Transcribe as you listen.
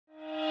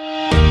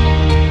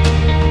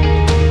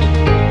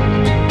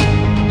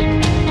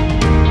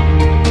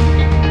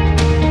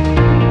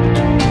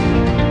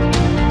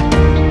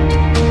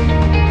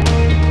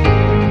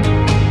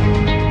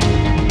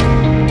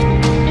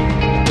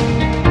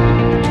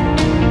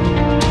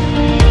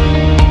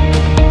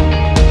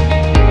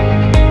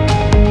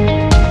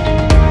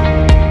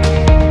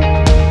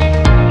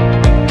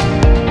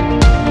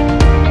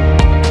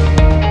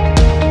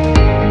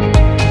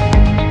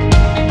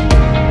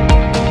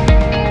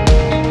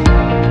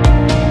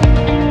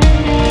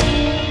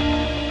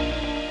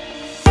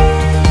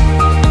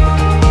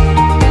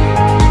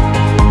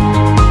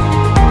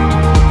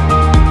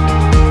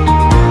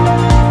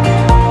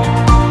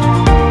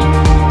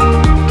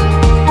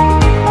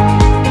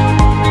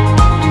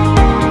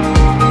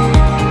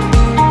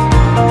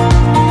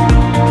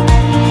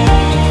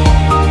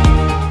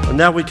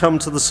now we come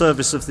to the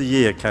Service of the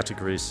Year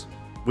categories.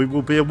 We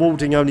will be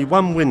awarding only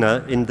one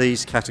winner in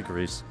these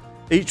categories.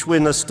 Each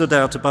winner stood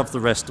out above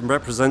the rest and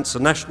represents a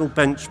national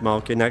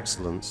benchmark in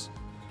excellence.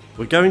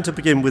 We're going to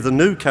begin with a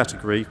new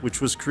category which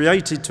was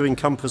created to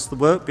encompass the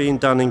work being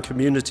done in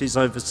communities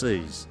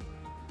overseas,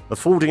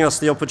 affording us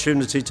the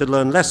opportunity to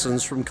learn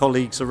lessons from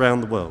colleagues around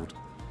the world.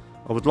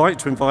 I would like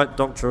to invite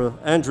Dr.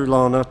 Andrew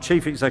Lana,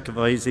 Chief Executive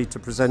of ASY, to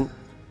present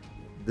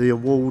the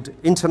award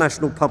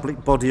International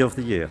Public Body of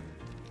the Year.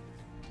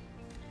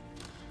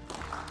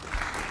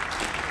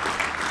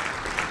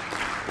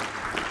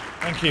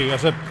 Thank you.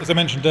 As I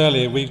mentioned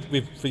earlier,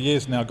 we've for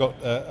years now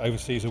got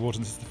overseas awards,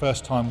 and this is the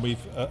first time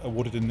we've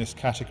awarded in this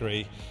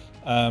category.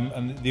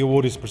 And the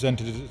award is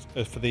presented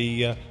for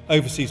the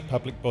overseas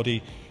public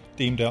body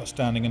deemed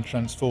outstanding and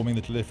transforming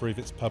the delivery of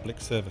its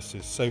public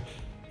services. So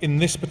in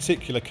this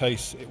particular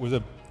case, it was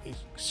a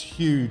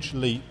huge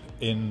leap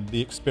in the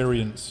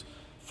experience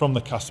from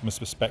the customer's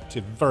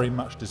perspective, very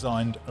much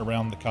designed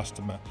around the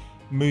customer,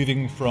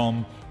 moving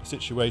from a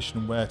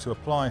situation where to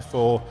apply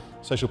for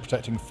social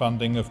protecting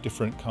funding of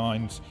different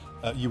kinds,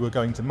 you were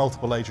going to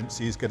multiple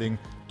agencies, getting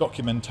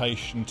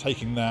documentation,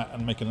 taking that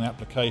and making an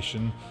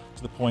application,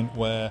 to the point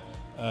where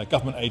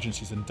government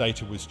agencies and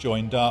data was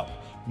joined up,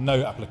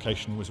 no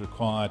application was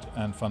required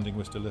and funding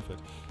was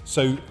delivered.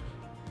 So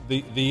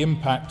the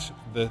impact,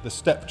 the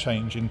step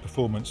change in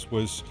performance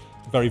was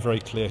very, very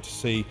clear to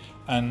see,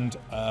 and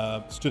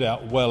stood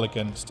out well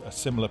against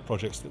similar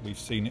projects that we've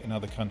seen in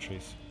other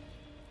countries.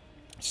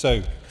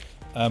 So,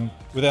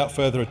 without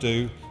further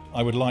ado,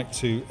 I would like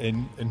to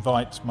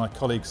invite my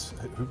colleagues,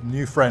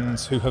 new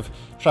friends who have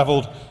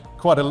travelled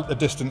quite a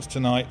distance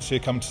tonight to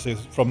come to see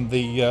us from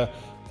the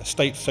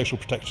State Social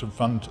Protection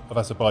Fund of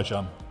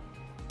Azerbaijan.